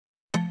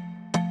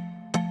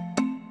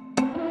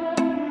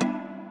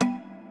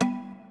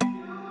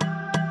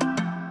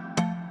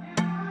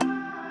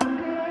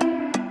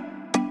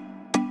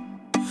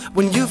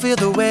When you feel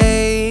the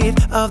weight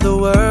of the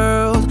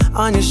world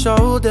on your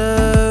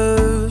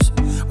shoulders,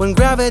 when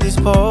gravity's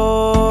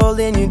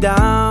pulling you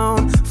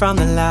down from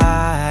the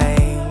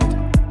light,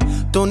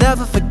 don't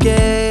ever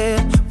forget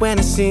when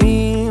it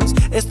seems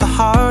it's the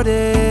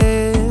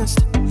hardest.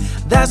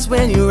 That's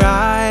when you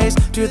rise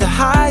to the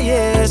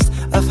highest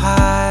of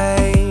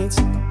heights.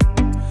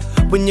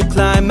 When you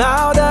climb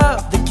out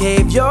of the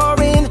cave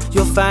you're in,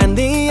 you'll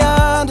finally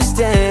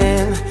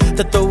understand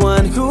that the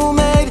one who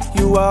made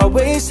you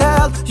always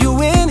held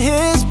you in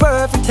his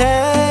perfect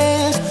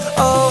hands.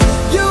 Oh,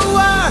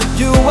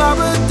 you are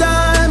a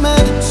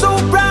diamond, so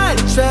bright,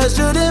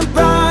 treasured and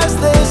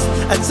priceless,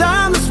 a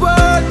timeless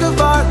work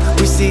of art.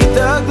 We see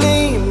the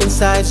gleam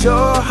inside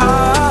your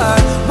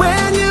heart.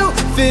 When you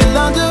feel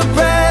under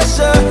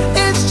pressure,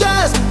 it's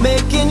just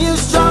making you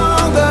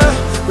stronger.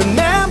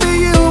 Remember,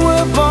 you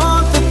were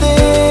born for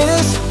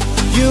this.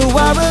 You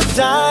are a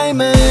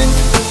diamond.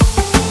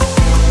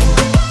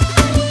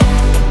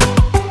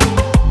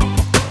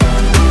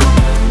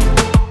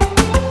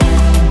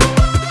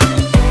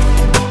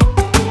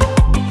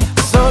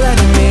 So let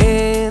him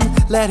in,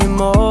 let him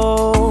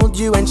mold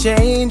you and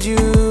change you.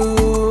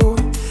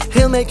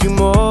 He'll make you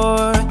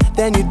more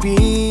than you'd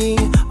be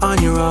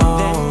on your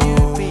own.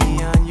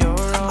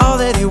 All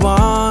that he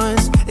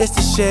wants is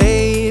to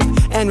shape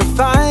and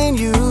refine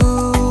you,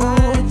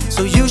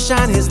 so you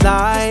shine his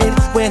light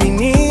when he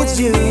needs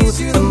you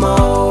the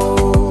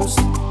most.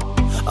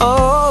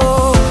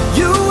 Oh,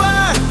 you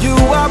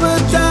are a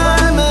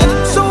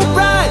diamond, so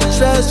bright,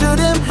 treasured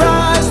and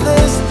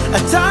priceless, a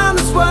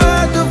timeless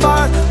work of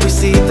art. We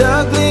see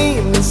the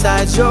gleam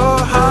inside your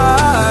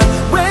heart.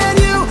 When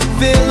you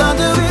feel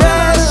under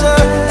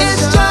pressure,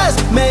 it's just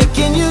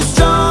making you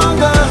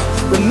stronger.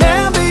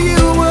 Remember,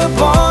 you were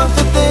born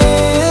for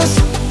this.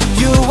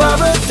 You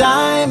are a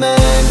diamond.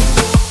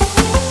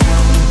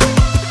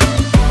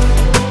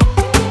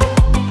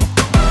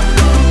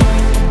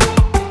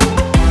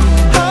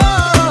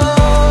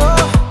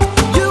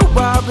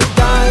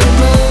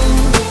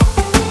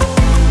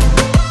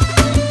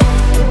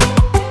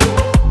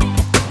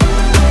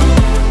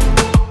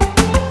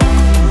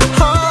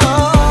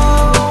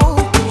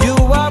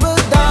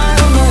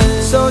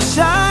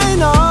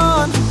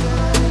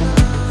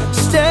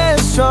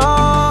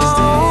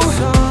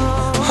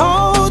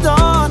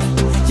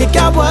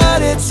 Got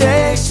what it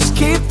takes, just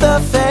keep the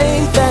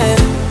faith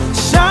and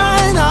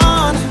shine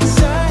on.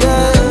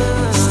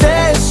 Yeah,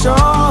 stay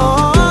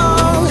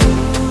strong.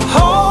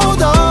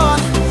 Hold on,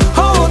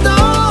 hold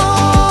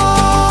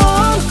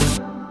on.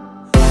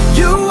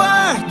 You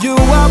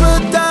are a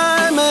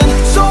diamond,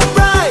 so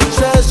bright,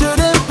 treasured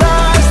and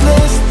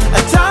priceless,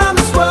 a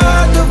timeless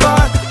work of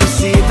art. You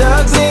see the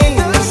gleam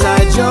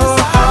inside your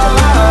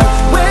heart.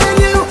 When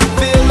you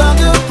feel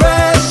under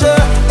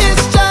pressure,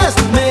 it's just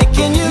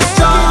making you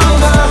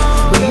stronger.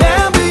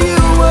 Remember,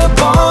 you were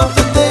born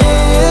for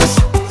this.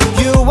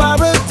 You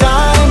are a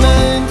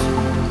diamond.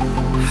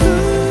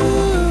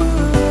 Ooh,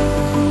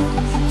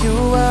 you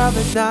are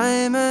a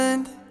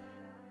diamond.